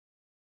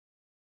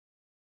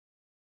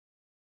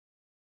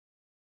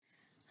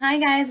Hi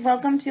guys,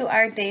 welcome to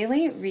our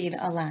daily read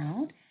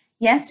aloud.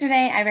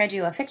 Yesterday I read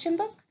you a fiction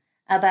book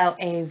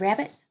about a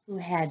rabbit who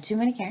had too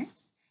many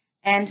carrots.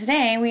 And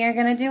today we are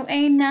going to do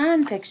a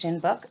non-fiction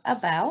book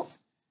about,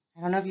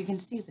 I don't know if you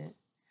can see this,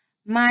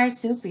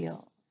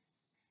 marsupials.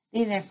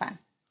 These are fun.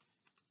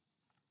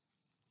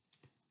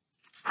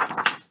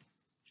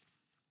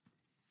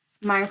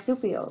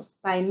 Marsupials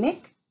by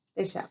Nick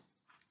Bishop.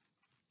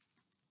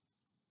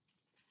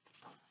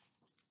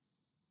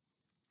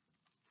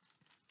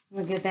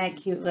 Look at that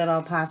cute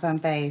little possum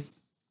face.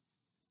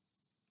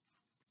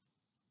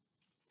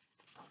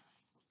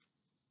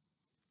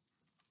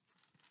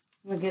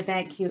 Look at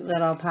that cute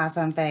little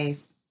possum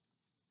face.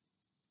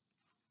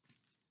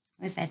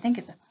 At least I think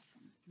it's a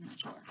possum. I'm not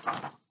sure.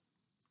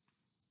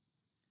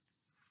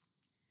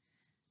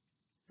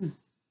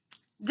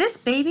 This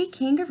baby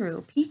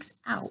kangaroo peeks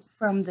out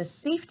from the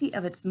safety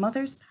of its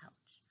mother's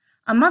pouch.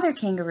 A mother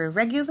kangaroo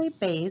regularly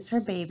bathes her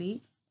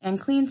baby and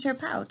cleans her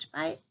pouch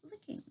by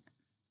licking them.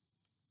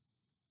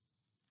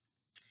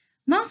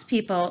 Most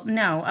people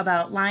know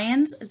about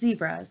lions,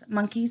 zebras,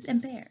 monkeys, and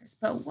bears,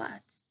 but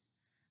what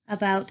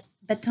about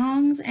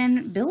bettongs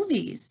and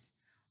bilbies,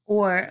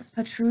 or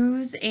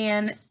patroos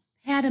and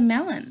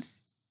patamelons,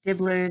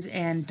 dibblers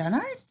and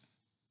dunnards?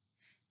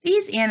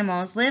 These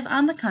animals live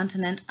on the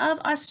continent of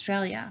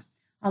Australia,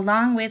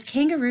 along with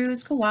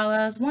kangaroos,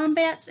 koalas,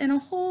 wombats, and a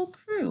whole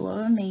crew of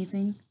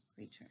amazing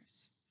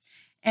creatures.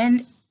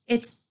 And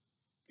it's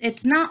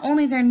not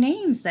only their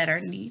names that are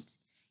neat.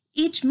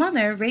 Each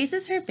mother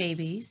raises her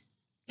babies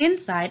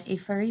inside a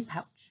furry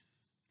pouch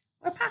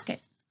or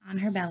pocket on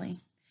her belly.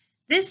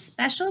 This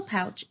special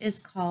pouch is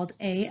called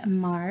a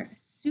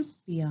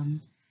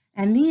marsupium,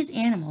 and these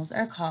animals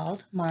are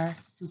called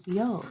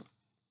marsupials. Look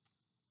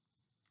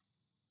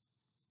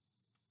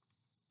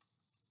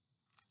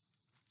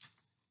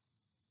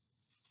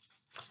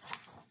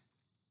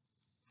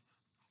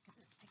at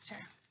this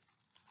picture.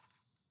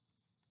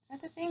 Is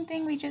that the same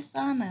thing we just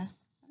saw on the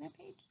other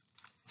page?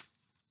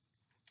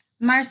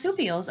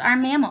 Marsupials are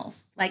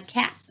mammals, like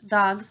cats,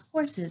 dogs,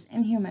 horses,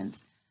 and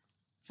humans.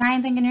 Try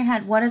and think in your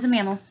head, what is a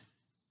mammal?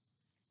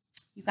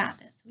 You got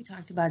this. We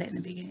talked about it in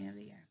the beginning of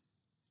the year.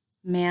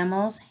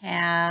 Mammals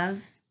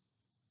have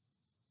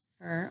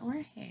fur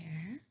or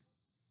hair,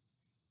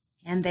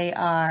 and they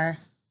are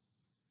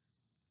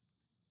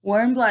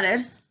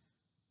warm-blooded,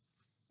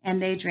 and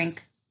they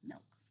drink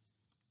milk.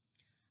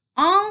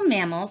 All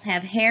mammals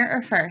have hair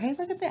or fur. Hey,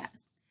 look at that.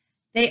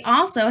 They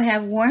also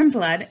have warm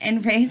blood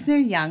and raise their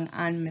young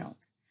on milk.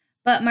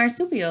 But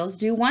marsupials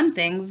do one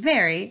thing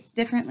very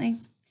differently.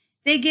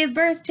 They give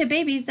birth to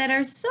babies that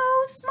are so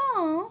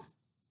small,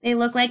 they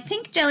look like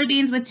pink jelly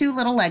beans with two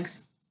little legs.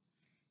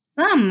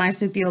 Some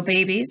marsupial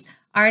babies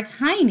are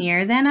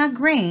tinier than a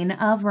grain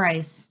of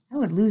rice. I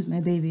would lose my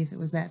baby if it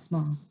was that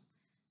small.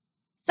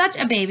 Such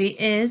a baby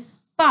is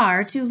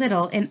far too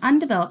little and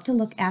undeveloped to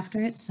look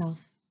after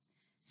itself.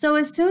 So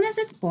as soon as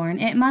it's born,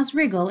 it must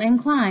wriggle and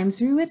climb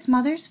through its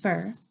mother's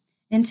fur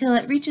until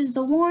it reaches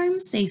the warm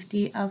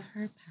safety of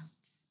her pouch.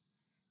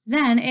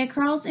 Then it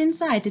crawls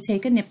inside to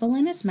take a nipple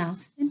in its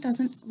mouth and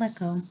doesn't let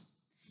go.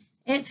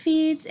 It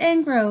feeds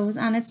and grows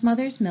on its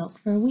mother's milk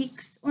for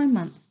weeks or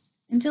months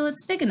until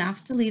it's big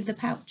enough to leave the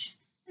pouch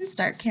and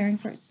start caring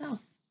for itself.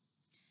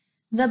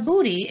 The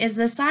booty is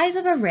the size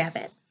of a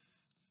rabbit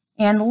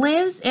and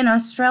lives in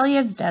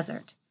Australia's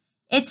desert.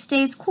 It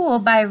stays cool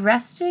by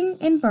resting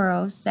in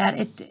burrows that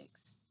it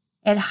digs.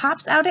 It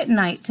hops out at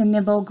night to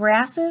nibble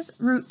grasses,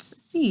 roots,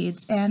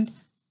 seeds, and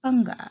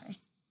fungi.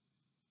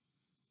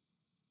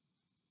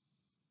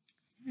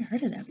 I've never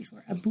heard of that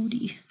before, a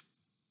booty.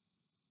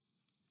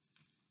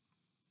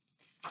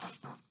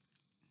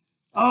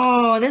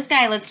 Oh, this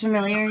guy looks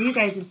familiar. You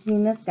guys have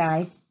seen this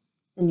guy.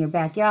 It's in your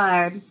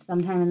backyard,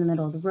 sometime in the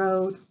middle of the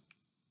road.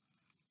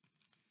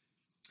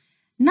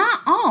 Not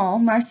all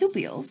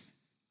marsupials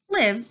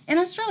live in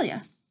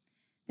Australia.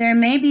 There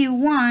may be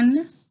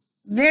one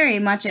very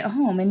much at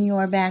home in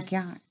your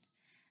backyard.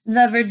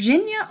 The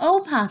Virginia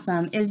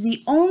opossum is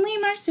the only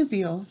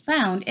marsupial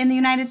found in the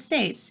United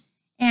States,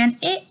 and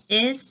it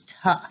is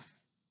tough.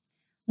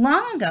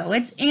 Long ago,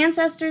 its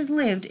ancestors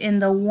lived in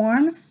the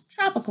warm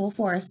tropical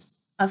forests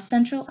of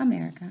Central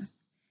America.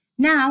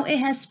 Now it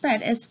has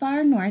spread as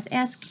far north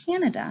as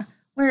Canada,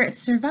 where it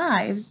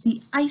survives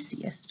the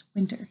iciest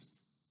winters.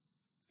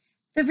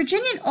 The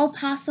Virginian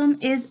opossum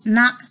is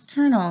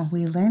nocturnal.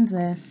 We learned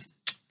this.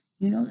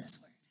 You know this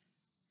word.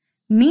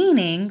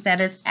 Meaning that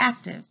it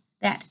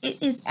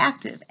is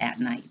active at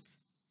night.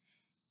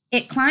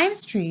 It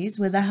climbs trees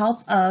with the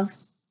help of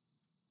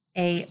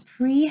a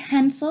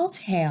prehensile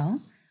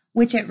tail,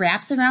 which it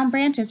wraps around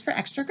branches for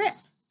extra grip.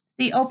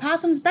 The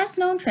opossum's best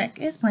known trick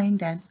is playing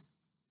dead.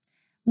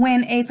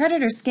 When a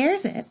predator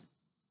scares it,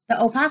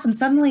 the opossum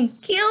suddenly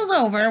keels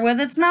over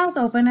with its mouth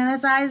open and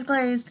its eyes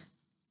glazed.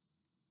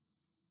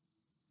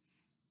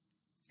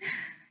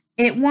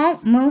 It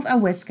won't move a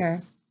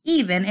whisker,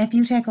 even if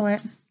you tickle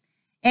it.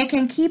 It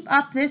can keep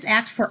up this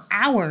act for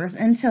hours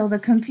until the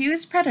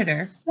confused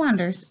predator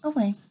wanders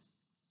away.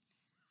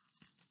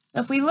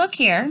 So if we look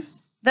here,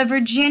 The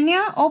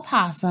Virginia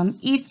opossum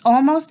eats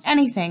almost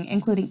anything,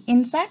 including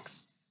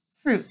insects,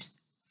 fruit,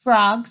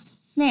 frogs,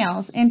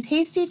 snails, and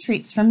tasty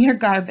treats from your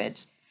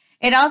garbage.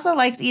 It also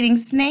likes eating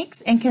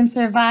snakes and can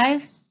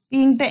survive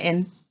being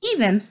bitten,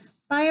 even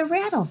by a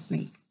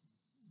rattlesnake.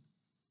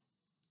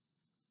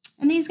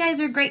 And these guys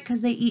are great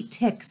because they eat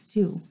ticks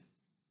too.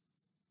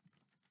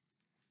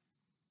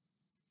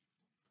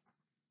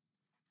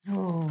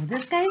 Oh,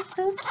 this guy's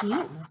so cute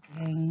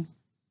looking.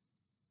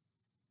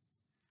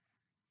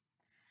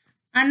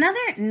 Another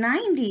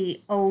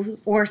 90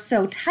 or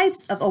so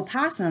types of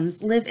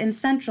opossums live in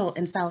Central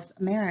and South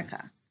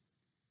America.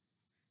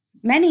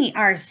 Many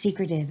are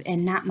secretive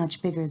and not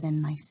much bigger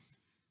than mice.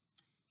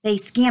 They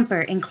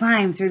scamper and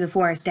climb through the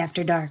forest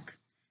after dark.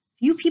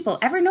 Few people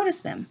ever notice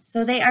them,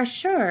 so they are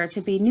sure to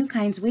be new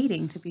kinds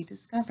waiting to be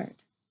discovered.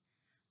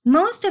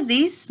 Most of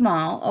these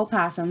small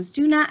opossums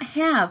do not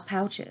have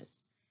pouches.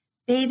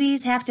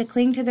 Babies have to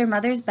cling to their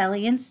mother's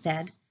belly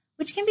instead,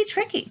 which can be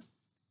tricky.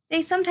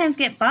 They sometimes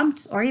get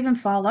bumped or even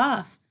fall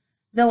off,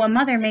 though a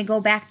mother may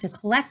go back to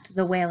collect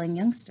the wailing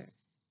youngsters.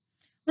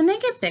 When they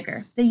get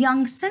bigger, the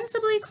young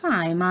sensibly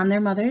climb on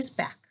their mother's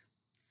back.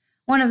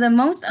 One of the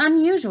most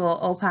unusual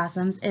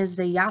opossums is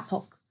the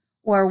yapok,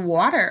 or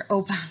water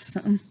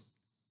opossum.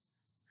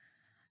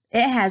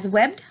 It has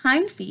webbed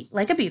hind feet,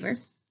 like a beaver,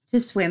 to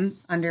swim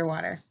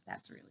underwater.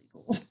 That's really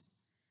cool.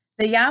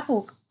 The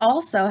yapok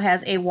also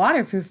has a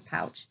waterproof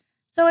pouch,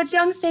 so its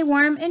young stay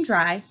warm and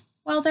dry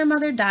while their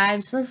mother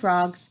dives for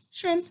frogs,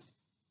 shrimp,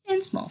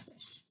 and small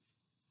fish.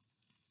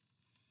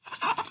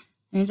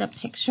 There's a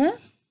picture.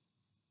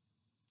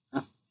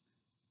 Oh.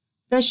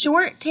 The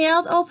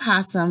short-tailed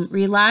opossum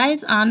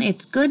relies on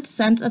its good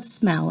sense of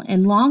smell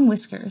and long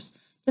whiskers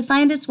to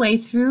find its way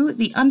through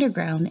the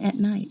undergrowth at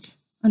night.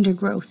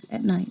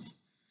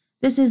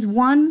 This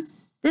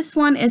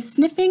one is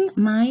sniffing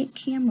my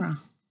camera.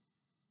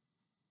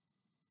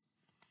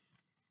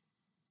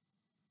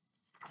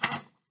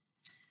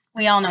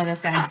 We all know this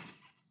guy.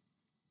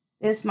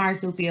 This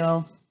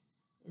marsupial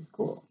is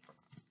cool.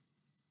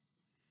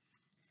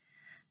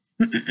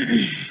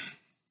 The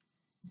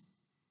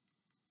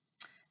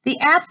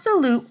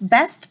absolute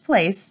best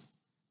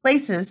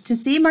places to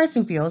see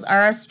marsupials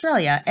are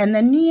Australia and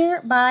the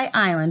nearby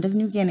island of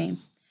New Guinea.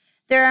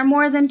 There are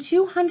more than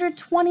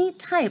 220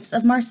 types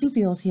of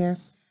marsupials here,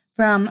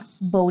 from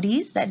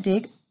boaties that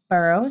dig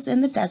burrows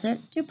in the desert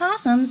to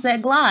possums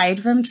that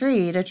glide from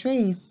tree to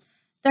tree.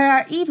 There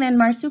are even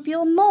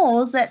marsupial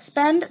moles that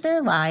spend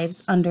their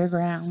lives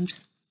underground.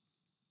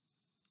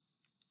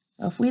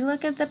 So if we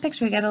look at the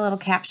picture, we got a little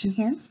caption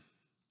here.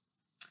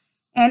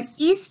 An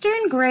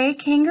eastern gray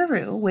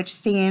kangaroo, which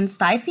stands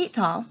 5 feet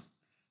tall,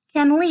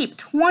 can leap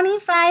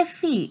 25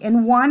 feet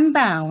in one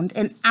bound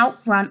and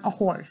outrun a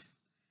horse.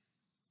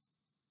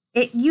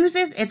 It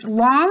uses its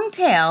long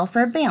tail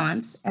for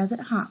balance as it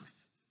hops.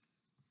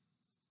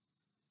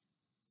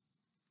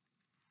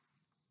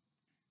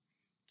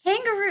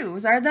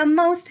 Kangaroos are the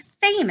most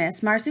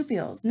famous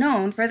marsupials,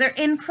 known for their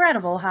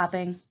incredible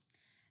hopping.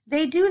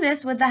 They do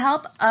this with the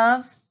help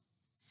of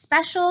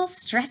special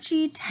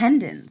stretchy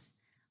tendons,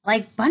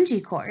 like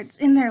bungee cords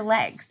in their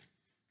legs.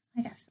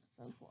 Oh my gosh, that's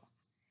so cool.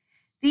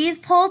 These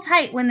pull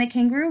tight when the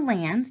kangaroo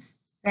lands,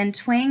 then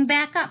twang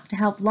back up to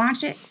help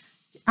launch it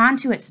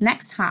onto its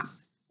next hop.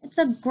 It's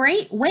a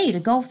great way to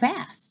go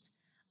fast.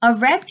 A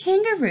red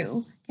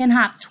kangaroo can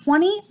hop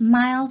 20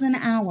 miles an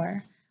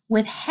hour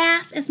with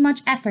half as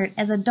much effort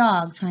as a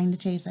dog trying to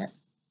chase it.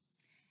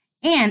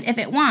 And if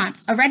it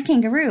wants, a red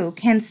kangaroo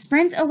can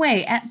sprint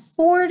away at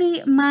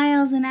 40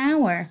 miles an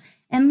hour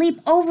and leap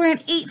over an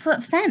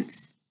 8-foot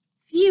fence.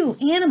 Few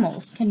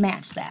animals can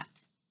match that.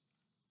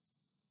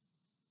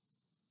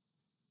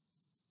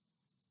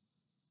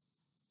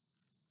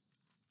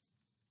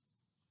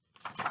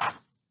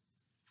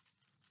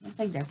 Looks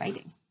like they're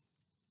fighting.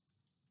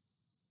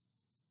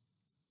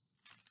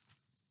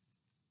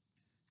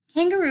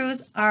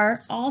 Kangaroos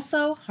are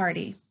also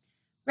hardy.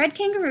 Red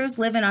kangaroos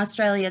live in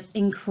Australia's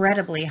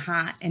incredibly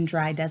hot and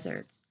dry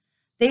deserts.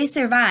 They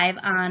survive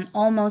on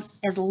almost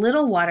as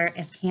little water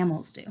as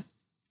camels do.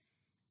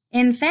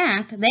 In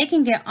fact, they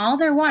can get all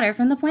their water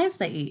from the plants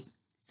they eat,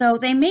 so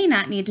they may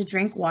not need to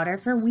drink water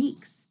for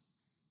weeks.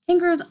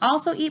 Kangaroos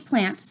also eat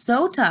plants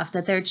so tough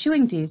that their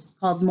chewing teeth,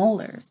 called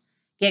molars,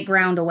 get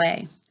ground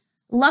away.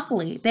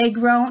 Luckily, they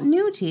grow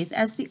new teeth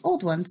as the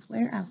old ones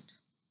wear out.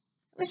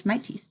 I wish my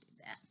teeth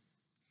did that.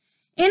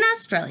 In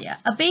Australia,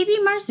 a baby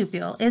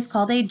marsupial is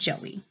called a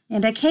joey,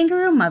 and a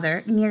kangaroo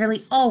mother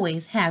nearly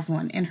always has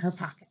one in her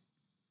pocket.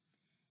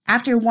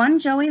 After one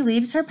joey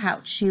leaves her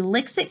pouch, she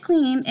licks it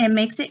clean and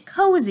makes it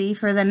cozy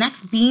for the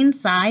next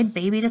bean-side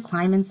baby to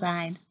climb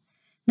inside.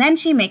 Then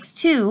she makes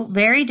 2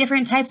 very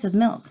different types of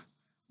milk.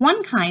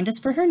 One kind is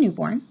for her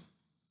newborn.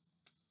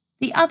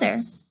 The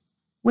other,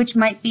 one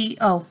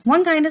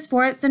kind is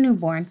for the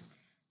newborn.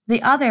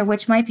 The other,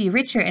 which might be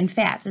richer in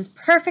fats, is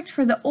perfect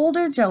for the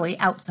older joey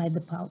outside the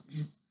pouch.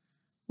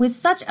 With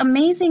such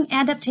amazing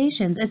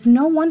adaptations, it's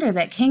no wonder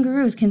that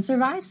kangaroos can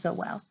survive so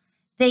well.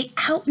 They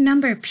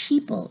outnumber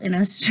people in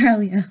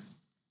Australia.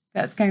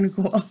 That's kind of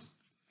cool.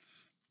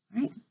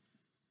 Right?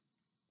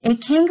 A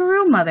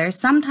kangaroo mother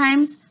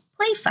sometimes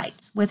play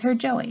fights with her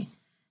joey.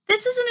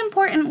 This is an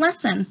important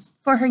lesson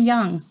for her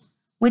young,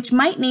 which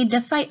might need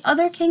to fight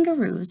other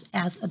kangaroos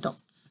as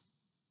adults.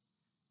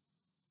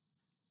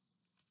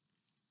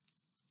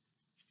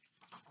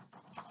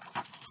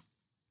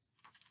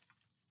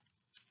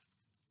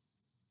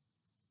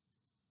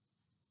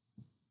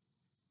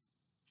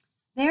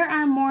 There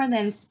are more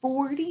than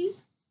 40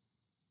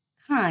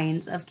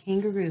 kinds of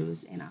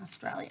kangaroos in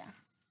Australia.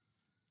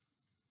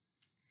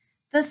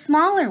 The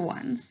smaller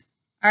ones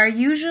are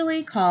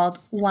usually called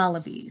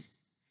wallabies,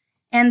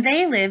 and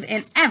they live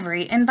in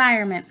every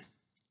environment.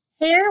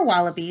 Hare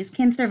wallabies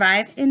can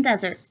survive in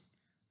deserts.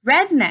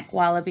 Redneck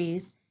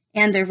wallabies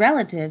and their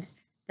relatives,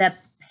 the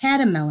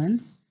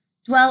pademelons,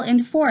 dwell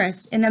in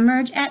forests and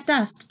emerge at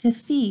dusk to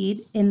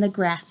feed in the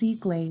grassy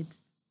glades.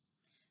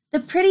 The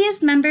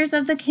prettiest members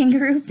of the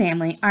kangaroo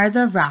family are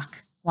the rock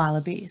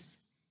wallabies.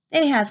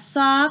 They have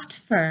soft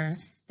fur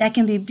that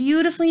can be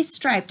beautifully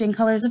striped in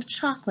colors of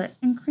chocolate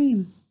and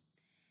cream.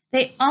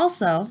 They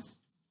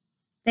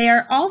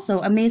are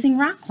also amazing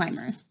rock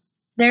climbers.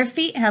 Their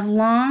feet have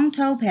long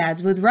toe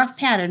pads with rough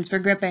patterns for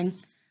gripping,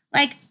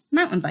 like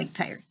mountain bike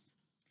tires.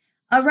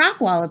 A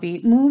rock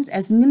wallaby moves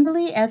as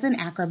nimbly as an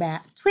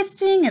acrobat,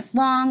 twisting its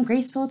long,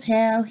 graceful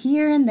tail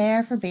here and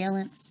there for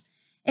balance.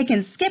 It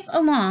can skip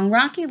along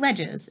rocky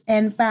ledges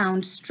and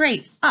bound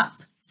straight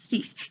up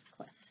steep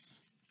cliffs.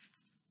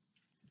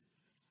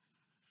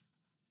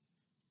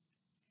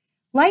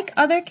 Like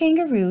other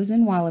kangaroos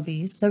and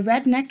wallabies, the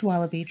red-necked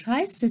wallaby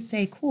tries to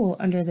stay cool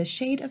under the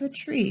shade of a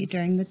tree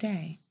during the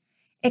day.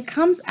 It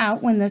comes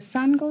out when the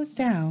sun goes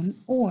down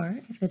or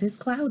if it is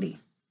cloudy.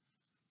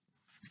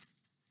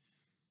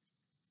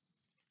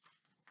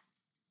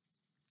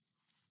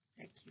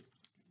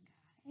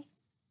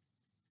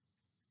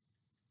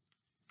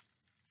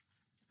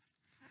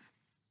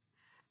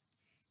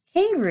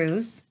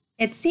 Kangaroos,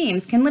 it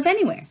seems, can live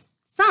anywhere.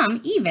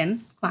 Some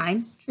even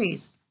climb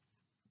trees.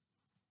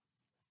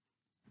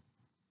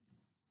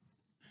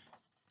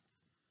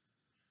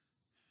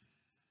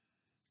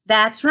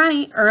 That's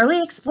right, early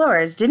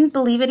explorers didn't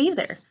believe it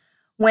either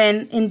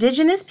when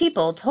indigenous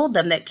people told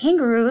them that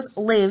kangaroos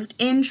lived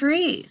in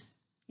trees.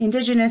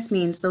 Indigenous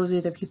means those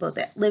are the people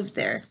that lived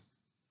there.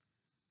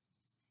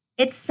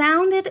 It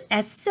sounded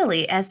as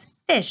silly as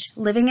fish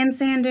living in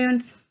sand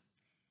dunes.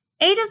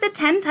 8 of the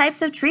 10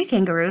 types of tree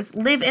kangaroos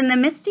live in the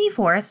misty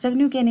forest of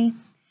New Guinea.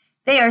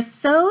 They are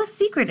so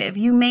secretive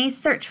you may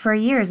search for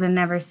years and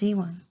never see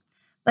one.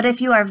 But if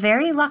you are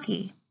very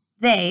lucky,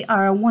 they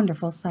are a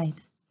wonderful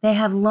sight. They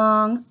have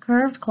long,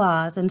 curved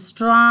claws and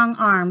strong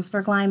arms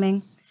for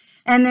climbing,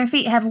 and their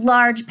feet have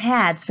large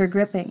pads for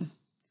gripping.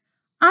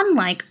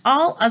 Unlike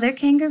all other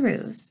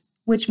kangaroos,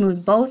 which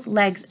move both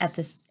legs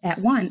at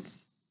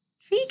once,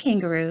 tree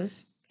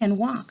kangaroos can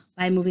walk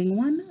by moving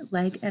one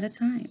leg at a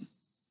time.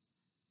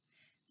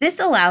 This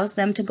allows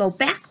them to go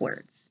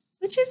backwards,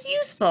 which is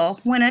useful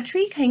when a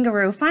tree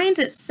kangaroo finds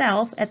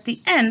itself at the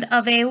end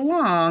of a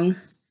long,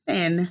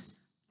 thin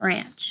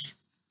branch.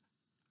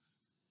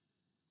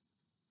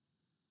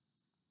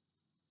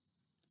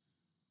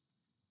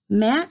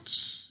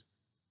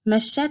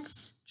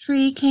 Machette's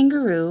tree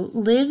kangaroo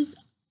lives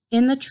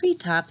in the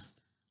treetops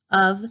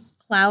of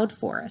cloud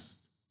forests,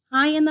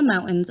 high in the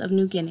mountains of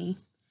New Guinea.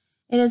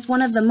 It is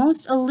one of the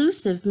most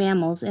elusive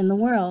mammals in the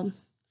world.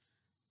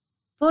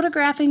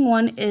 Photographing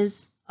one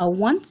is a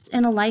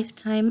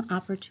once-in-a-lifetime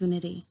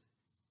opportunity.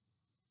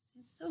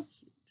 It's so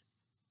cute.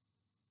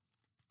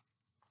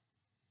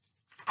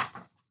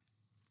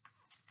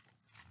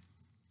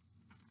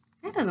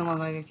 That doesn't look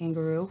like a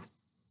kangaroo.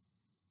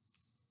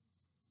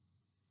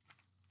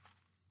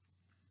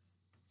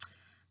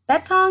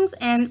 Bettongs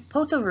and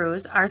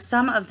potaroos are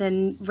some of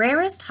the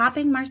rarest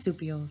hopping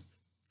marsupials.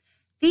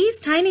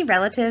 These tiny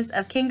relatives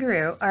of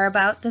kangaroo are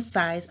about the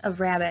size of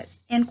rabbits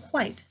and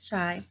quite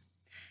shy.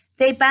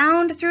 They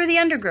bound through the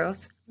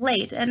undergrowth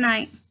late at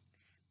night,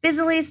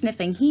 busily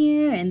sniffing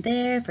here and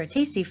there for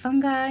tasty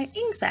fungi,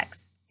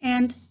 insects,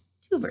 and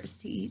tubers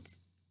to eat.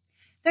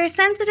 Their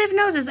sensitive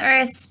noses are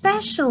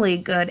especially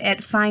good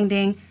at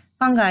finding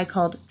fungi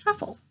called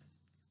truffles,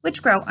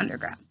 which grow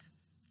underground.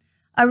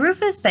 A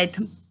rufous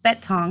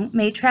bettong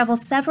may travel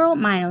several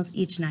miles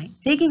each night,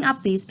 digging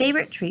up these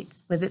favorite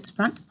treats with its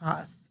front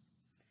paws.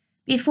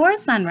 Before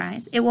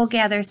sunrise, it will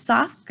gather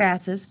soft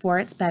grasses for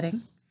its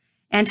bedding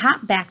and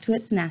hop back to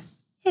its nest,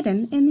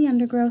 hidden in the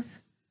undergrowth.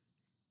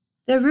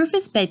 The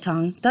rufous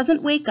bettong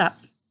doesn't wake up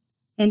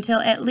until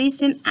at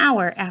least an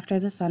hour after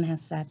the sun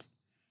has set.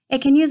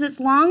 It can use its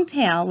long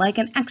tail like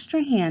an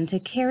extra hand to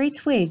carry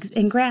twigs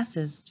and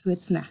grasses to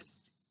its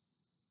nest.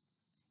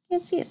 You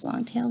can't see its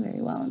long tail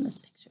very well in this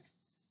picture.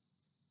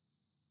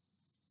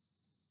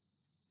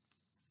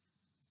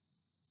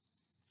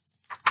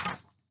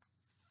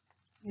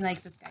 You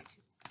like this guy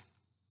too.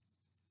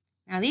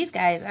 Now these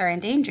guys are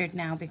endangered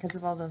now because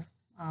of all the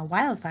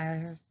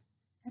wildfires.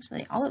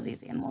 Actually, all of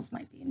these animals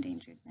might be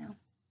endangered now.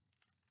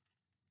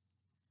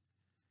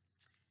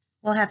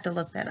 We'll have to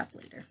look that up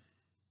later.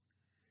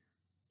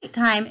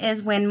 Nighttime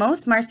is when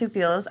most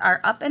marsupials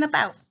are up and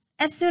about.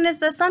 as soon as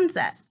the sun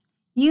sets.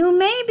 You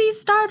may be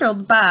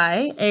startled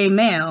by a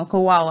male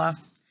koala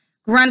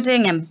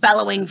grunting and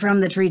bellowing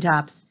from the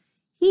treetops.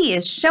 He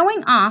is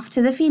showing off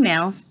to the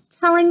females,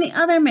 telling the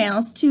other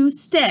males to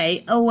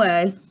stay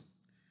away.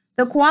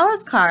 The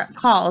koala's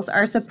calls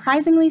are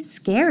surprisingly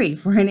scary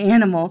for an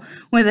animal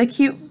with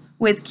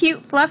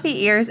cute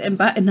fluffy ears and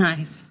button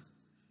eyes.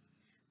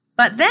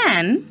 But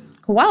then,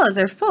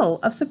 koalas are full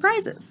of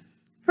surprises.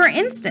 For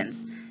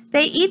instance,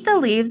 they eat the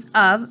leaves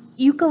of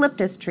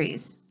eucalyptus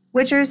trees,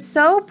 which are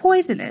so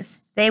poisonous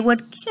they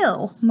would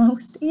kill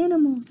most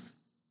animals.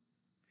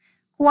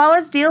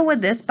 Koalas deal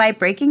with this by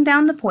breaking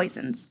down the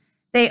poisons.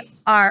 They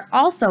are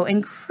also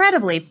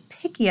incredibly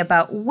picky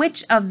about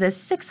which of the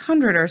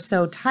 600 or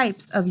so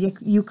types of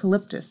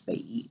eucalyptus they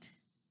eat.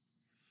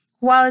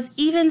 Koalas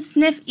even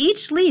sniff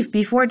each leaf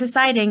before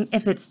deciding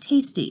if it's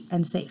tasty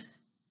and safe.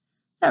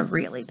 It's a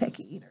really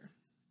picky eater.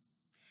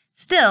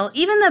 Still,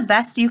 even the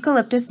best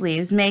eucalyptus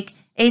leaves make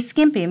a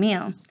skimpy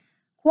meal.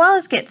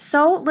 Koalas get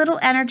so little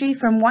energy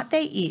from what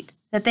they eat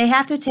that they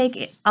have to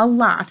take a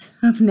lot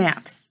of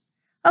naps.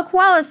 A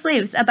koala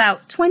sleeps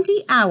about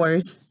 20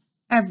 hours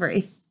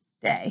every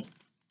day.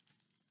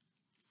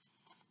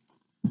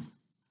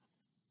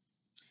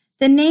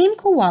 The name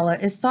koala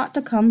is thought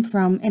to come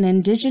from an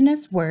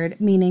indigenous word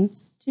meaning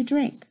to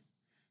drink.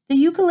 The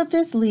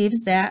eucalyptus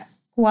leaves that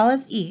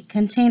koalas eat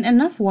contain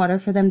enough water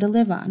for them to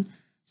live on,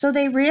 so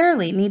they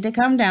rarely need to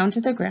come down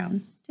to the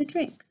ground to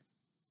drink.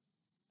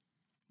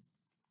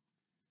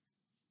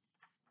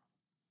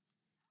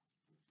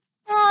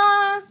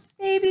 Ah,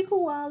 baby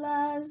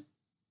koalas.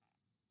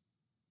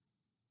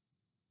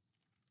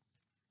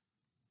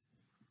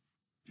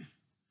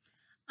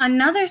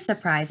 Another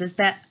surprise is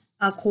that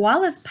a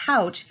koala's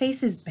pouch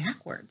faces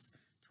backwards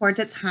towards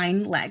its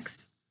hind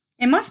legs.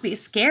 It must be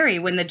scary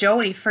when the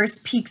joey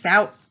first peeks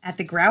out at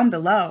the ground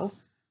below.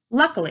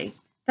 Luckily,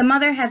 the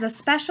mother has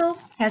special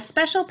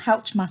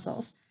pouch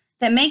muscles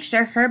that make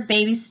sure her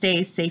baby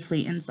stays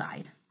safely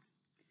inside.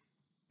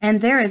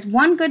 And there is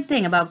one good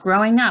thing about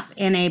growing up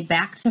in a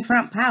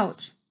back-to-front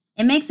pouch.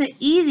 It makes it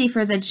easy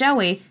for the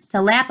joey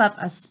to lap up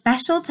a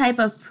special type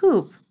of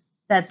poop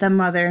that the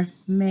mother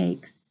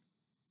makes.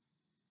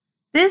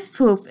 This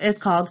poop is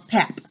called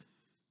pap,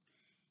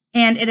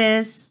 and it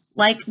is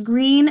like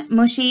green,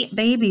 mushy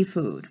baby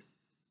food.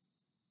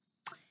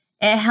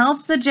 It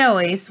helps the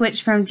joey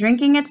switch from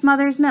drinking its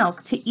mother's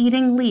milk to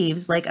eating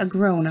leaves like a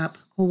grown-up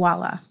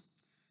koala.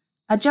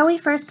 A joey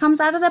first comes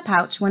out of the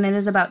pouch when it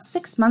is about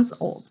 6 months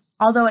old,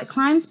 although it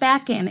climbs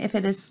back in if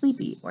it is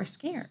sleepy or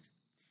scared.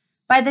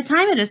 By the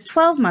time it is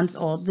 12 months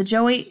old, the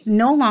joey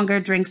no longer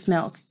drinks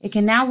milk. It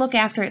can now look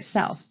after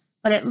itself,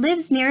 but it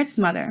lives near its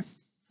mother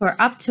for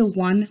up to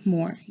 1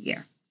 more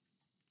year.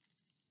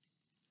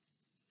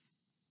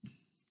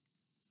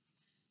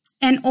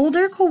 An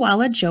older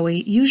koala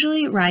joey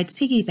usually rides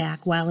piggyback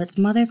while its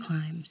mother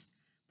climbs,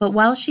 but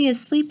while she is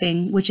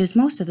sleeping, which is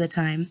most of the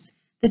time,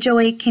 the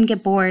joey can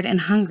get bored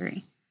and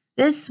hungry.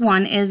 This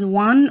one is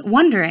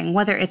wondering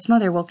whether its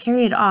mother will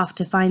carry it off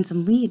to find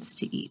some leaves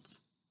to eat.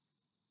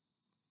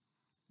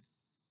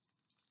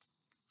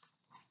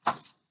 Oh,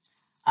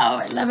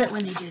 I love it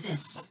when they do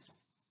this.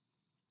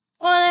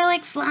 Oh, they're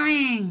like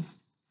flying.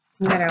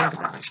 You better look at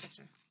that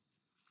picture.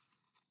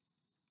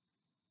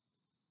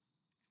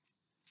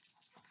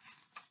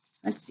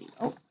 Let's see.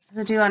 Oh, does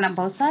it do it on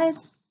both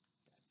sides?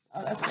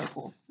 Oh, that's so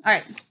cool. All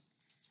right.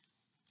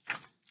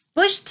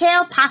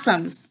 Bush-tail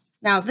possums.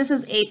 Now, this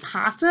is a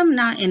possum,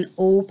 not an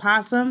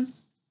opossum.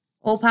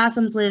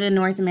 Opossums live in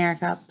North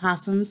America.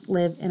 Possums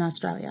live in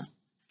Australia.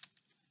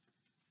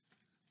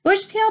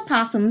 Bush-tail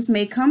possums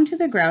may come to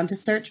the ground to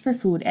search for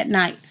food at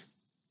night.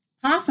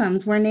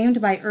 Possums were named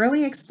by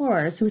early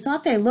explorers who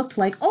thought they looked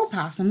like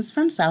opossums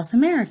from South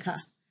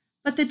America,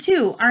 but the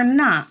two are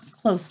not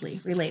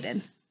closely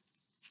related.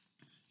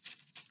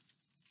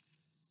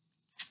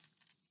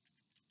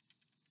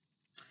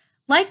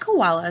 Like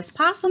koalas,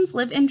 possums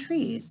live in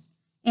trees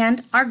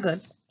and are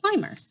good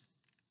climbers.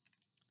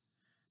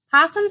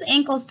 Possums'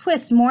 ankles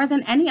twist more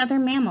than any other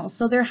mammal,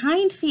 so their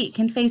hind feet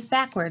can face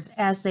backwards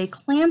as they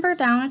clamber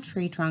down a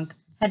tree trunk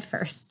head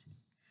first.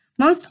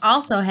 Most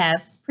also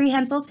have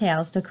prehensile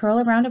tails to curl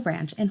around a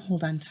branch and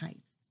hold on tight.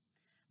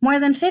 More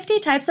than 50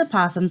 types of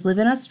possums live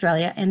in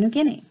Australia and New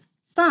Guinea.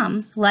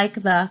 Some,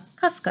 like the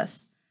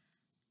cuscus,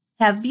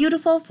 have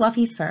beautiful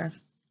fluffy fur.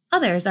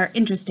 Others are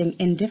interesting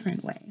in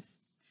different ways.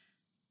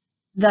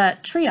 The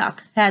trioc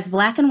has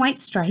black and white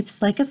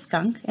stripes like a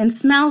skunk and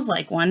smells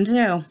like one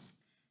too.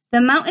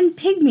 The mountain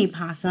pygmy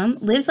possum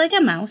lives like a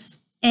mouse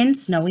in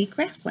snowy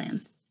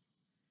grassland.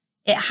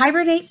 It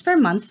hibernates for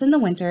months in the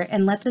winter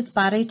and lets its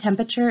body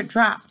temperature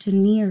drop to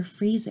near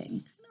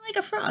freezing, kind of like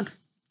a frog.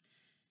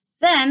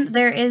 Then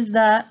there is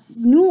the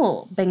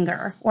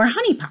newelbinger, or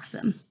honey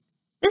possum.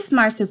 This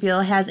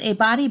marsupial has a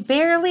body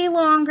barely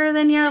longer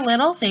than your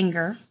little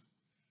finger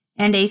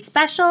and a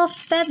special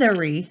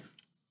feathery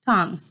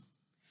tongue.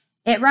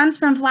 It runs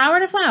from flower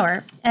to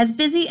flower, as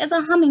busy as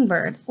a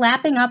hummingbird,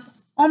 lapping up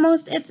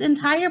almost its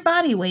entire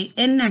body weight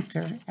in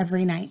nectar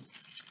every night.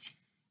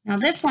 Now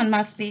this one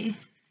must be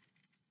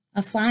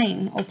a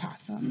flying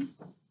opossum,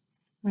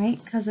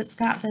 right? Because it's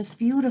got this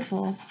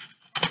beautiful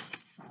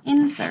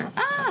insert.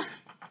 Ah!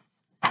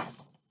 So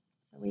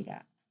we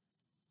got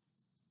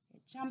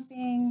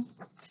jumping,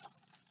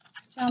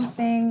 and then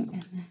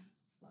flying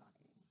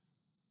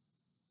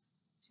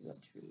to a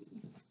tree.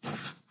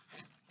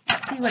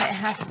 Let's see what it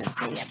has to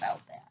say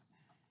about that.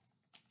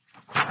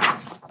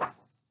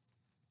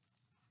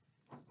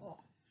 Oh.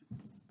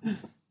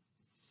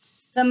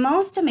 The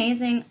most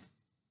amazing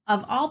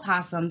of all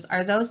possums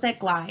are those that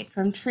glide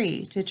from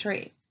tree to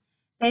tree.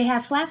 They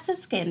have flaps of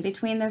skin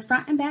between their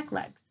front and back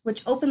legs,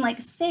 which open like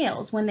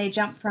sails when they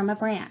jump from a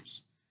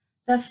branch.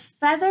 The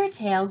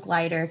feather-tail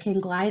glider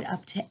can glide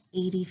up to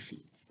 80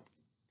 feet.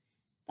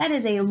 That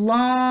is a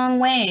long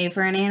way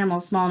for an animal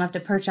small enough to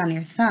perch on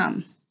your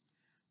thumb.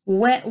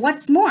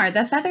 What's more,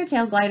 the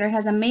feather-tail glider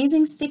has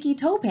amazing sticky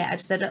toe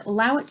pads that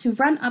allow it to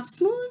run up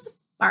smooth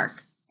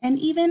bark and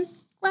even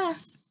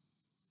glass.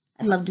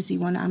 I'd love to see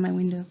one on my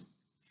window.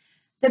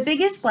 The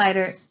biggest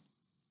glider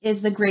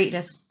is the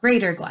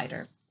greater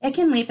glider. It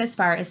can leap as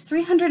far as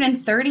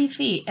 330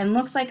 feet and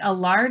looks like a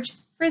large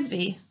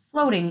frisbee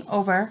floating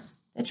over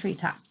the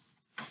treetops.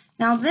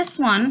 Now this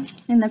one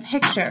in the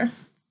picture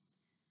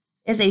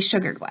is a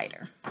sugar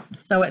glider.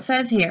 So it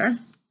says here,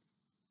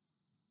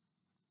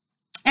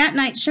 at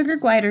night, sugar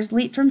gliders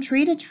leap from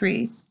tree to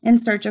tree in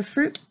search of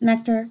fruit,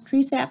 nectar,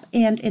 tree sap,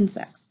 and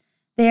insects.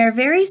 They are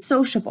very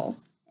sociable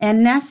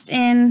and nest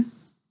in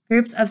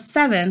groups of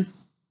 7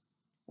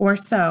 or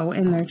so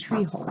in their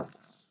tree hole.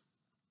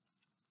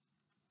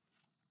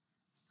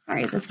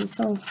 Sorry, this is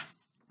so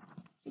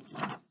sticky.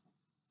 I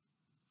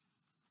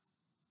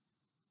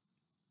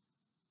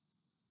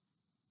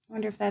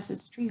wonder if that's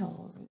its tree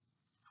hole.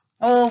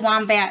 Oh,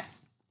 wombats.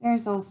 They're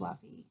so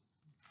fluffy.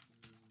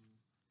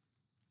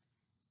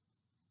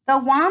 The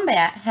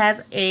wombat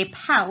has a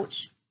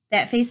pouch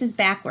that faces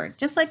backward,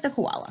 just like the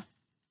koala.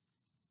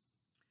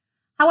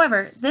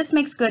 However, this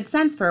makes good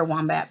sense for a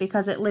wombat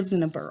because it lives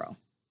in a burrow.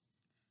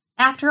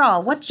 After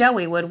all, what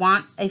Joey would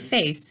want a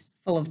face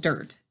full of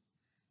dirt?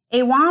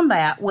 A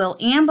wombat will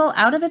amble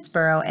out of its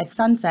burrow at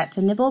sunset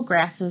to nibble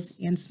grasses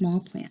and small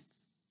plants.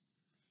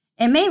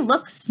 It may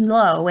look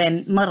slow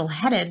and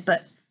muddle-headed,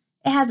 but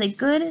it has a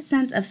good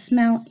sense of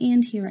smell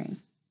and hearing.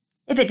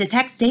 If it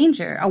detects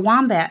danger, a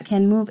wombat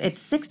can move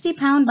its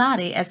 60-pound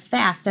body as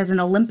fast as an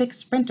Olympic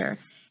sprinter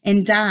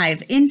and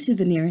dive into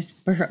the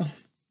nearest burrow.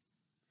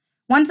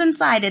 Once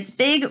inside, its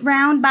big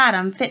round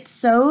bottom fits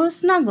so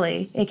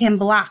snugly it can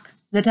block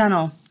the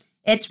tunnel.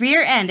 Its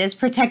rear end is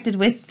protected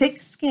with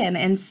thick skin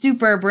and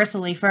super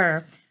bristly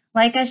fur,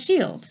 like a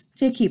shield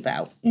to keep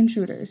out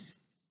intruders.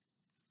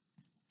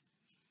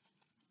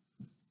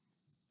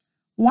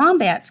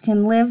 Wombats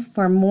can live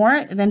for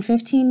more than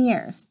 15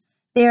 years.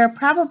 They are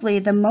probably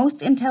the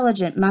most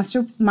intelligent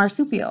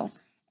marsupial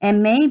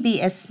and may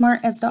be as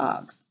smart as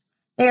dogs.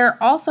 They are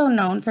also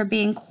known for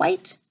being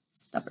quite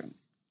stubborn.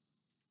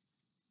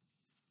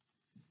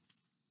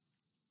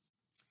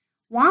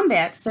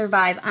 Wombats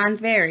survive on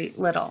very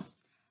little.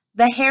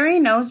 The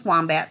hairy-nosed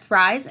wombat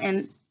thrives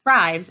in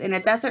a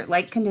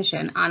desert-like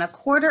condition on a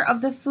quarter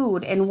of the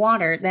food and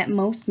water that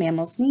most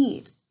mammals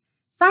need.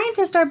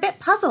 Scientists are a bit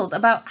puzzled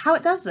about how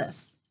it does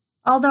this,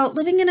 although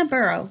living in a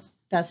burrow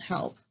does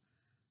help.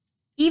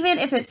 Even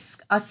if it's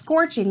a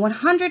scorching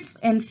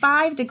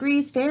 105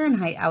 degrees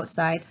Fahrenheit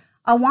outside,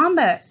 a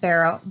wombat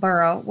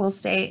burrow will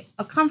stay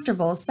a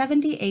comfortable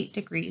 78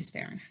 degrees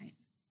Fahrenheit.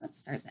 Let's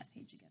start that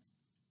page again.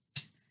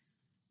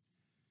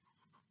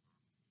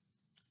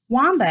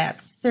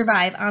 Wombats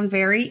survive on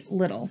very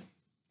little.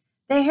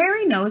 The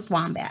hairy-nosed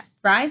wombat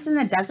thrives in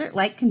the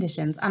desert-like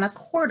conditions on a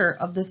quarter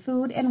of the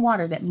food and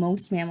water that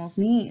most mammals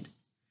need.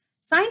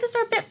 Scientists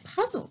are a bit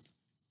puzzled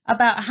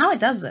about how it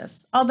does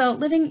this, although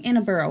living in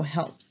a burrow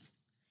helps.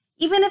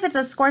 Even if it's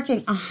a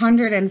scorching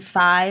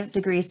 105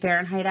 degrees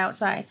Fahrenheit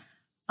outside,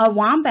 a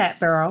wombat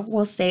burrow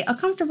will stay a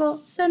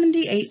comfortable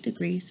 78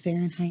 degrees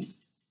Fahrenheit.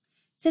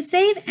 To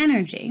save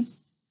energy,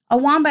 a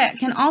wombat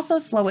can also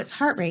slow its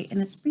heart rate and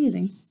its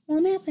breathing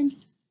while napping.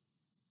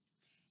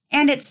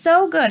 And it's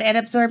so good at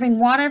absorbing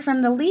water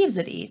from the leaves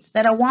it eats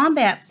that a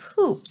wombat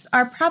poops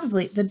are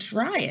probably the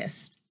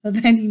driest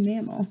of any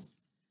mammal.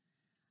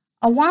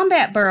 A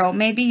wombat burrow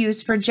may be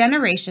used for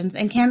generations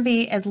and can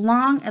be as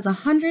long as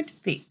 100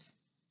 feet,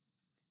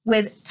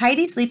 with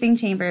tidy sleeping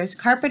chambers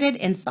carpeted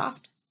in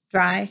soft,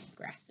 dry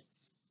grasses.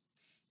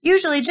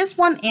 Usually just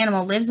one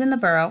animal lives in the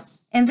burrow,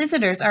 and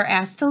visitors are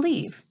asked to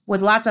leave,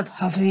 with lots of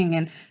huffing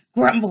and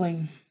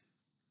grumbling.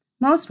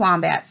 Most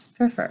wombats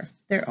prefer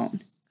their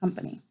own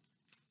company.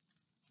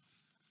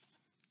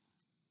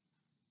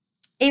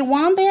 A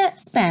wombat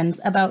spends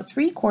about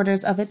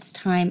 3/4 of its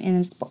time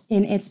in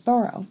its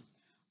burrow,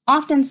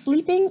 often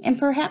sleeping and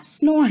perhaps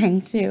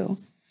snoring too.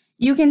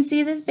 You can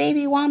see this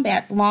baby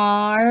wombat's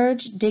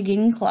large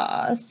digging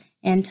claws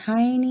and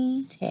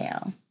tiny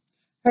tail.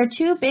 Her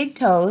 2 big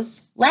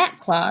toes lack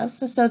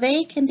claws, so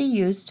they can be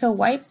used to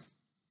wipe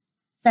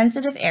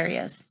sensitive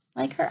areas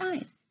like her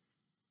eyes.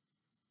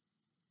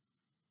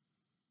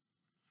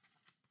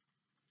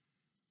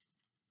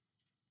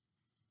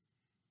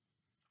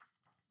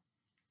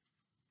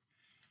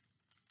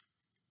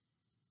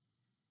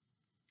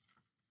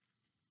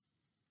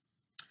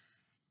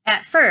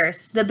 At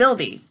first, the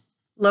bilby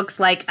looks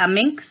like a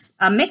mix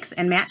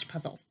and match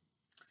puzzle.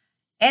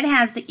 It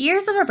has the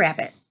ears of a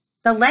rabbit,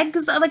 the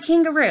legs of a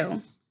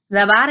kangaroo,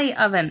 the body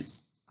of an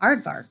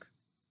aardvark,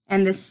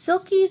 and the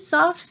silky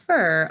soft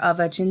fur of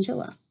a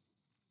chinchilla.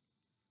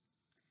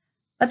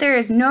 But there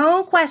is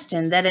no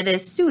question that it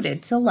is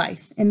suited to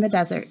life in the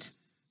desert.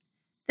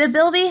 The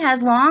bilby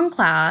has long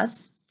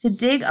claws to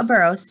dig a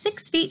burrow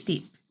 6 feet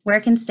deep, where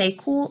it can stay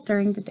cool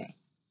during the day.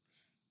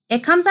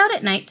 It comes out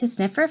at night to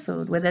sniff for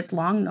food with its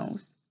long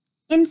nose.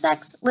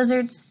 Insects,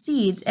 lizards,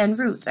 seeds, and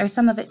roots are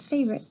some of its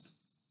favorites.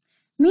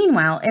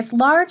 Meanwhile, its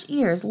large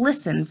ears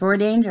listen for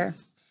danger,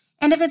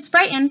 and if it's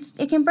frightened,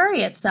 it can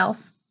bury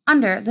itself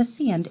under the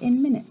sand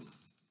in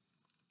minutes.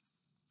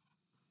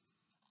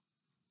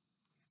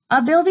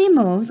 A bilby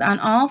moves on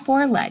all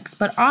 4 legs,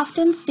 but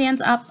often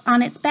stands up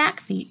on its back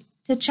feet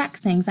to check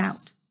things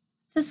out.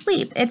 To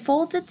sleep, it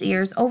folds its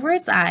ears over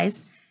its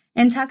eyes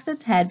and tucks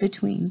its head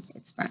between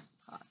its front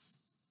paws.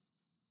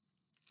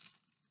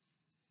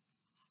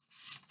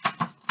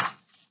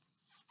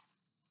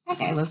 That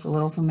guy looks a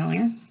little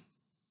familiar.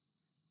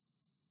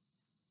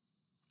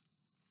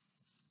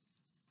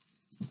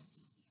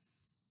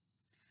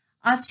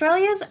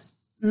 Australia's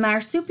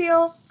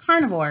marsupial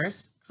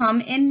carnivores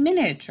come in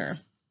miniature.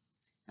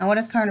 Now, what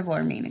does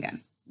carnivore mean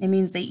again? It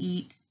means they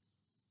eat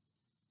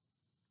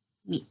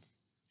meat.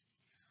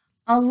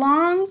 A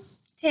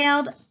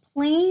long-tailed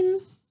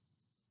planigale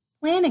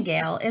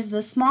is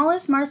the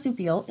smallest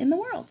marsupial in the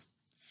world,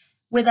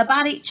 with a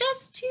body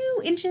just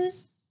 2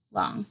 inches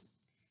long.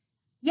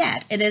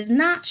 Yet, it is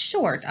not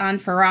short on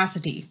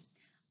ferocity.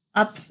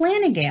 A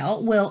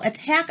planigale will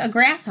attack a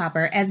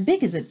grasshopper as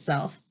big as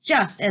itself,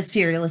 just as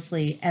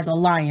fearlessly as a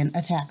lion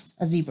attacks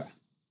a zebra.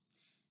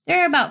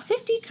 There are about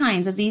 50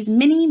 kinds of these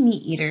mini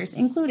meat eaters,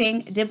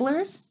 including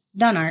dibblers,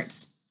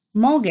 dunnarts,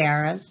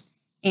 mulgaras,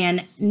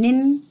 and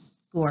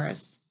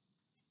ninguras.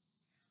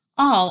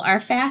 All are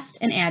fast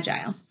and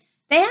agile.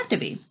 They have to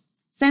be,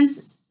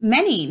 since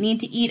many need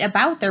to eat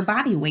about their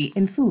body weight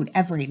in food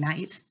every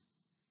night.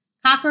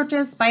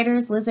 Cockroaches,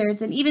 spiders,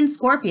 lizards, and even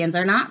scorpions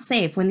are not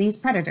safe when these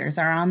predators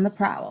are on the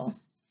prowl.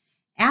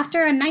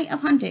 After a night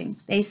of hunting,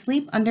 they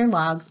sleep under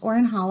logs or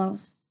in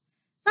hollows.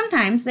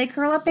 Sometimes they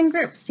curl up in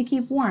groups to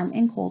keep warm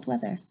in cold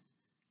weather.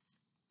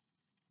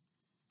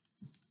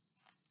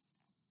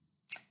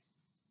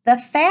 The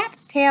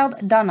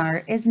fat-tailed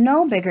dunnart is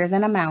no bigger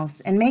than a mouse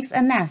and makes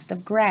a nest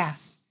of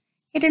grass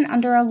hidden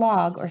under a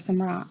log or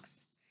some rocks.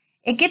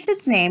 It gets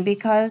its name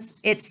because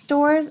it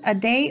stores a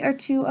day or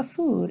 2 of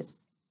food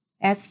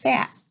as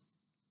fat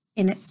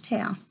in its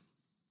tail.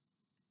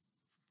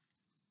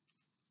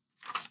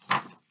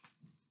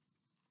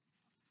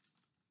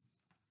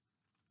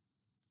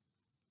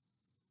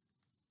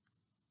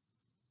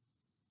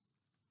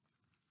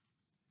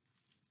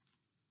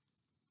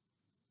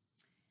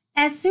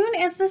 As soon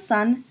as the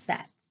sun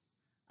sets,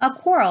 a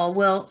squirrel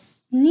will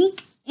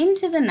sneak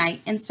into the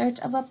night in search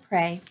of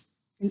prey.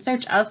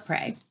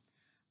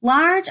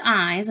 Large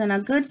eyes and a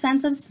good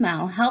sense of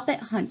smell help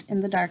it hunt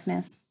in the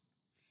darkness.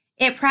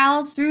 It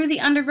prowls through the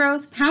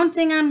undergrowth,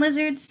 pouncing on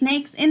lizards,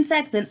 snakes,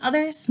 insects, and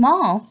other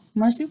small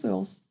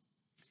marsupials.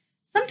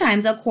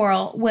 Sometimes a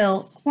squirrel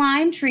will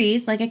climb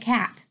trees like a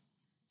cat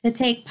to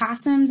take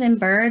possums and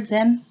birds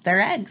and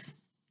their eggs.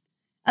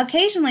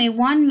 Occasionally,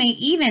 one may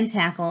even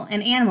tackle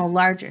an animal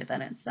larger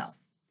than itself,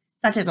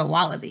 such as a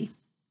wallaby.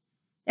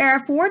 There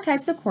are 4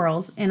 types of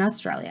squirrels in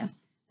Australia,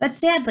 but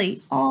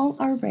sadly, all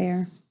are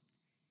rare.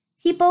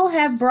 People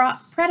have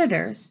brought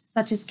predators,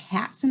 such as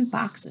cats and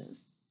foxes,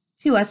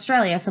 to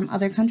Australia from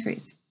other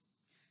countries.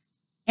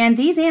 And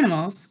these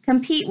animals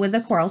compete with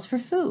the squirrels for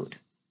food.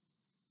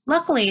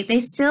 Luckily,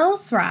 they still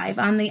thrive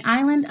on the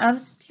island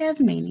of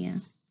Tasmania,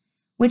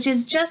 which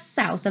is just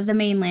south of the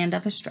mainland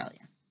of Australia.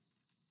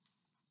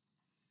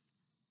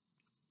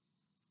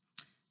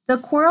 The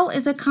squirrel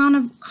is a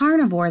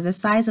carnivore the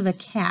size of a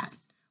cat,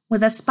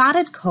 with a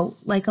spotted coat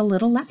like a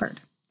little leopard.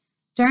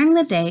 During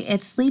the day,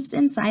 it sleeps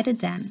inside a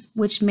den,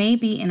 which may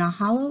be in a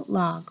hollow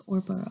log or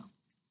burrow.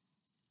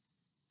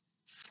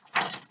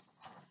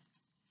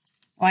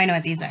 Oh, I know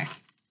what these are.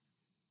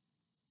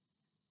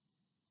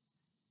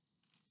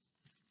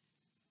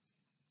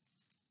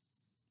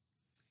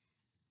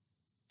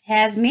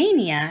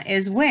 Tasmania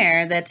is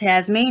where the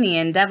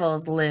Tasmanian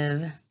devils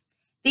live.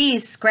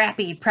 These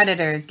scrappy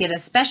predators get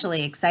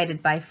especially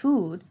excited by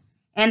food,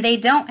 and they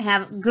don't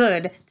have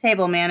good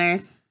table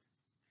manners.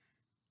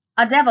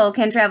 A devil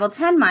can travel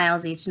 10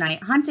 miles each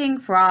night hunting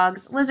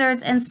frogs,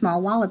 lizards, and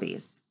small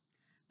wallabies.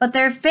 But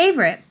their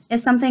favorite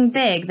is something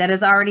big that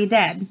is already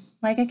dead,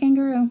 like a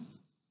kangaroo.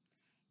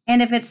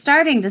 And if it's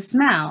starting to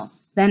smell,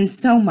 then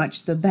so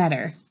much the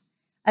better.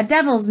 A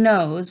devil's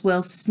nose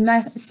will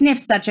sniff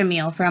such a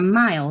meal from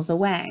miles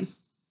away.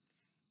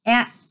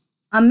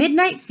 A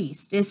midnight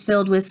feast is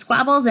filled with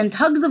squabbles and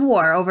tugs of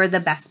war over the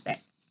best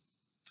bits.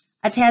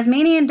 A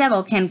Tasmanian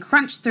devil can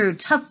crunch through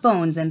tough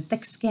bones and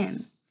thick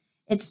skin.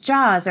 Its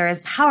jaws are as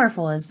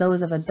powerful as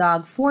those of a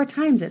dog 4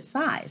 times its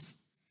size.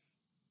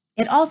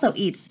 It also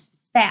eats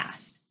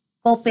fast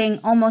gulping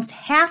almost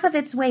half of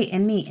its weight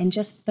in meat in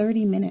just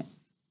 30 minutes.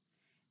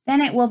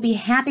 Then it will be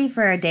happy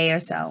for a day or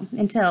so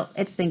until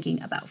it's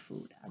thinking about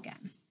food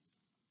again.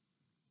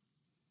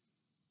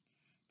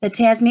 The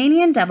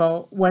Tasmanian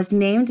devil was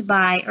named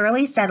by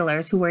early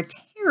settlers who were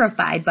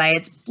terrified by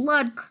its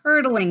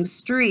blood-curdling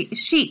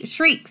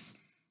shrieks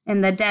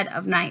in the dead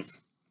of night.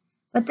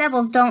 But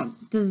devils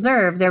don't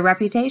deserve their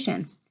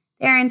reputation.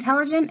 They are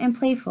intelligent and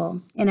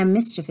playful in a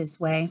mischievous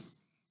way.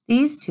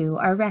 These two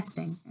are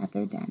resting at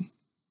their den.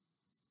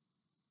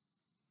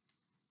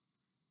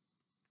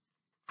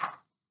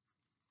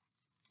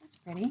 That's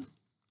pretty.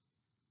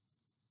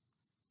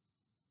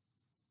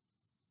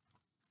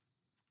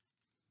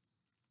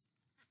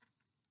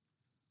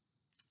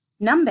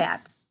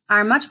 Numbats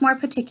are much more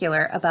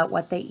particular about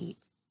what they eat.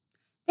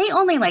 They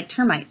only like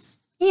termites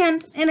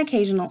and an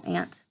occasional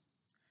ant.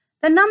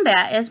 The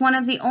numbat is one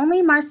of the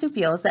only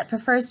marsupials that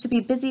prefers to be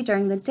busy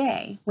during the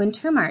day when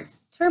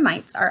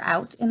termites are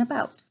out and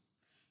about.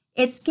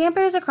 It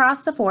scampers across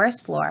the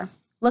forest floor,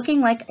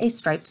 looking like a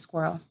striped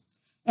squirrel,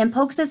 and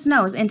pokes its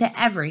nose into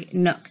every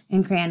nook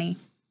and cranny.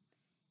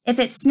 If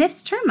it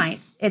sniffs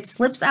termites, it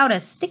slips out a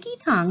sticky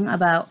tongue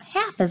about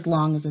half as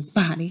long as its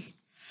body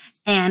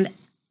and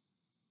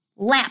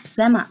laps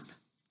them up.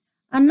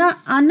 A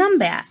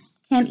numbat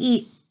can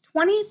eat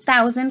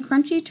 20,000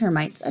 crunchy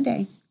termites a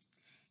day.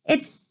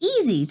 It's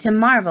easy to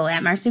marvel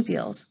at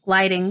marsupials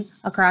gliding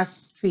across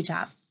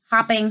treetops,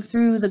 hopping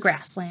through the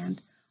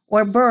grassland,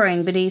 or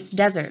burrowing beneath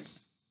deserts.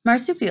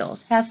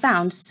 Marsupials have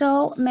found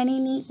so many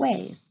neat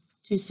ways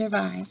to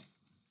survive.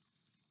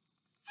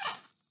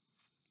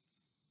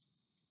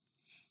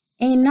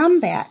 A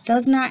numbat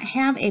does not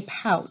have a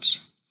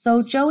pouch,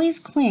 so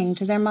joeys cling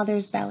to their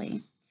mother's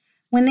belly.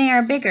 When they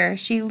are bigger,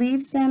 she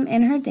leaves them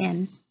in her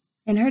den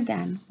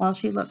while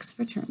she looks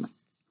for termites.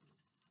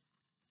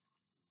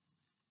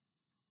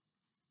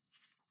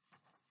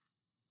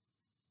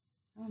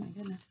 Oh my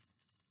goodness.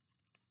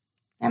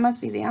 That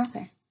must be the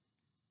author.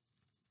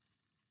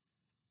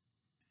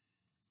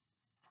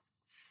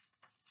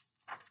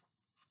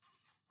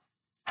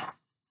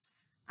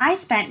 I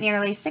spent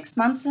nearly 6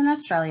 months in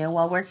Australia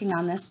while working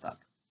on this book.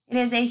 It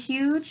is a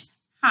huge,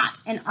 hot,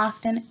 and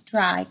often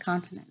dry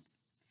continent.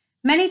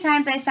 Many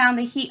times I found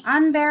the heat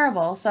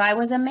unbearable, so I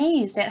was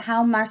amazed at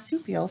how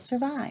marsupials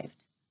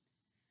survived.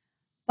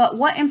 But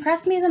what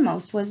impressed me the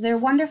most was their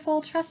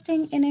wonderful,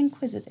 trusting, and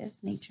inquisitive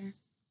nature.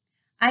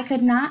 I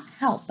could not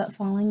help but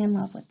falling in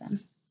love with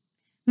them.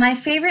 My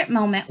favorite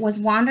moment was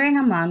wandering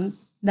among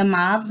the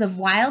mobs of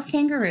wild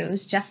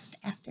kangaroos just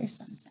after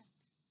sunset.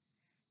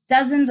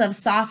 Dozens of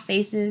soft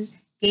faces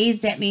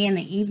gazed at me in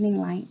the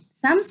evening light.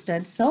 Some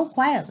stood so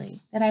quietly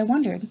that I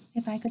wondered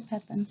if I could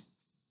pet them.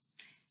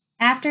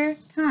 After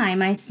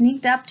time, I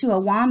sneaked up to a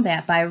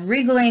wombat by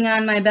wriggling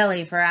on my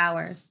belly for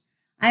hours.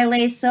 I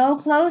lay so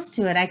close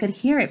to it I could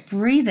hear it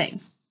breathing.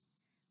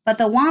 But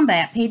the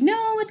wombat paid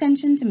no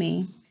attention to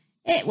me.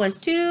 It was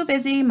too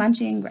busy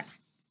munching grass.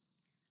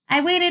 I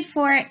waited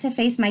for it to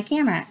face my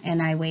camera,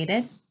 and I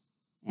waited,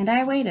 and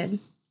I waited.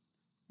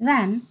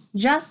 Then,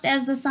 just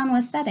as the sun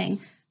was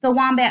setting, the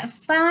wombat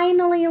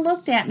finally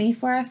looked at me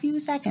for a few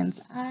seconds,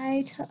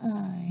 eye to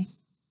eye.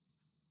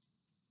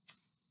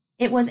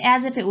 It was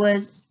as if it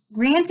was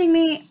granting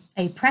me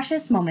a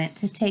precious moment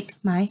to take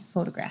my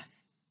photograph.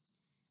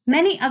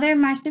 Many other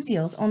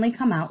marsupials only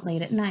come out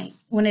late at night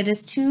when it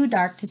is too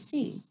dark to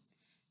see.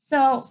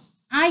 So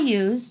I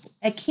used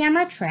a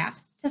camera trap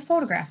to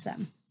photograph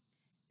them.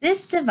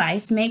 This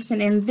device makes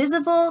an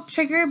invisible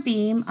trigger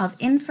beam of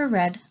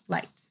infrared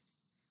light,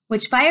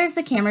 which fires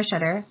the camera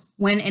shutter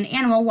when an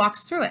animal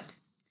walks through it.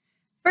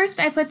 First,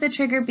 I put the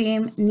trigger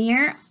beam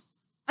near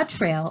a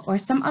trail or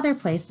some other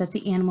place that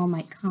the animal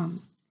might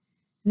come.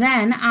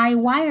 Then I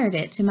wired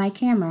it to my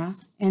camera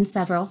and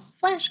several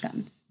flash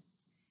guns.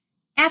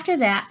 After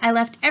that, I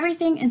left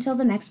everything until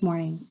the next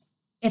morning.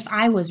 If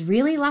I was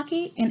really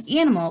lucky, an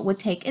animal would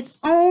take its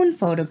own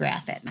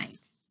photograph at night.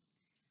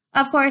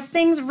 Of course,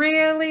 things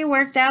rarely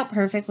worked out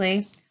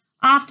perfectly.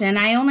 Often,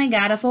 I only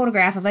got a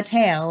photograph of a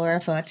tail or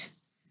a foot.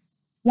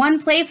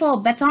 One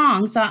playful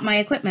betong thought my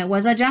equipment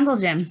was a jungle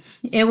gym.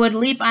 It would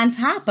leap on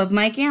top of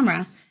my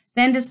camera,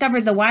 then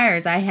discovered the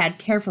wires I had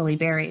carefully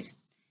buried.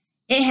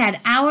 It had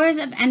hours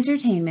of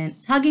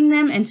entertainment, tugging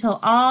them until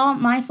all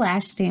my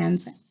flash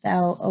stands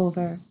fell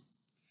over.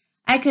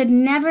 I could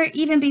never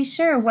even be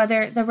sure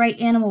whether the right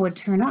animal would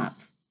turn up.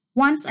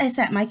 Once I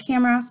set my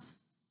camera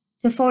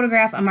to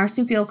photograph a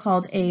marsupial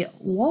called a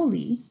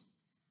woolly.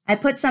 I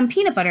put some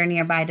peanut butter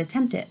nearby to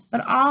tempt it,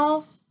 but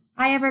all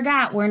I ever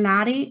got were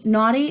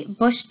naughty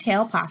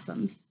bush-tail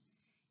possums.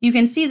 You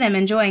can see them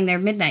enjoying their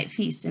midnight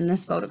feast in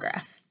this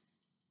photograph.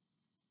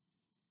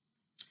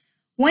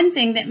 One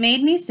thing that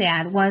made me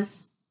sad was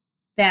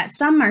that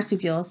some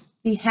marsupials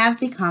have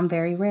become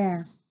very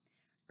rare.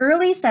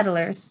 Early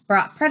settlers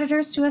brought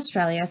predators to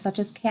Australia, such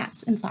as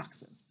cats and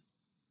foxes,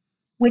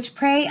 which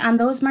prey on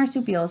those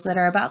marsupials that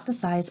are about the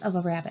size of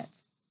a rabbit.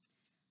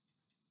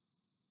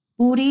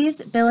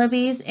 Booties,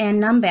 billibies, and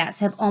numbats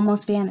have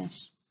almost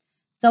vanished.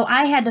 So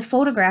I had to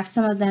photograph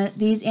some of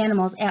these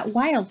animals at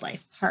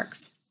wildlife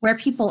parks. where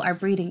people are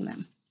breeding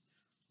them.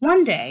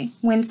 One day,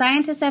 when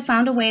scientists have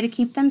found a way to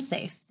keep them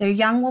safe, their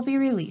young will be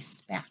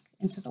released back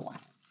into the wild.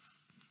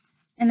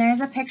 And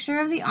there's a picture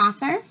of the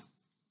author.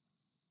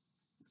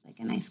 Looks like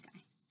a nice guy.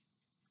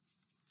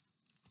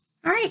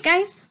 All right,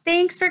 guys,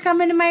 thanks for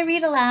coming to my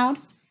read aloud.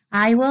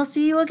 I will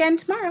see you again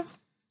tomorrow.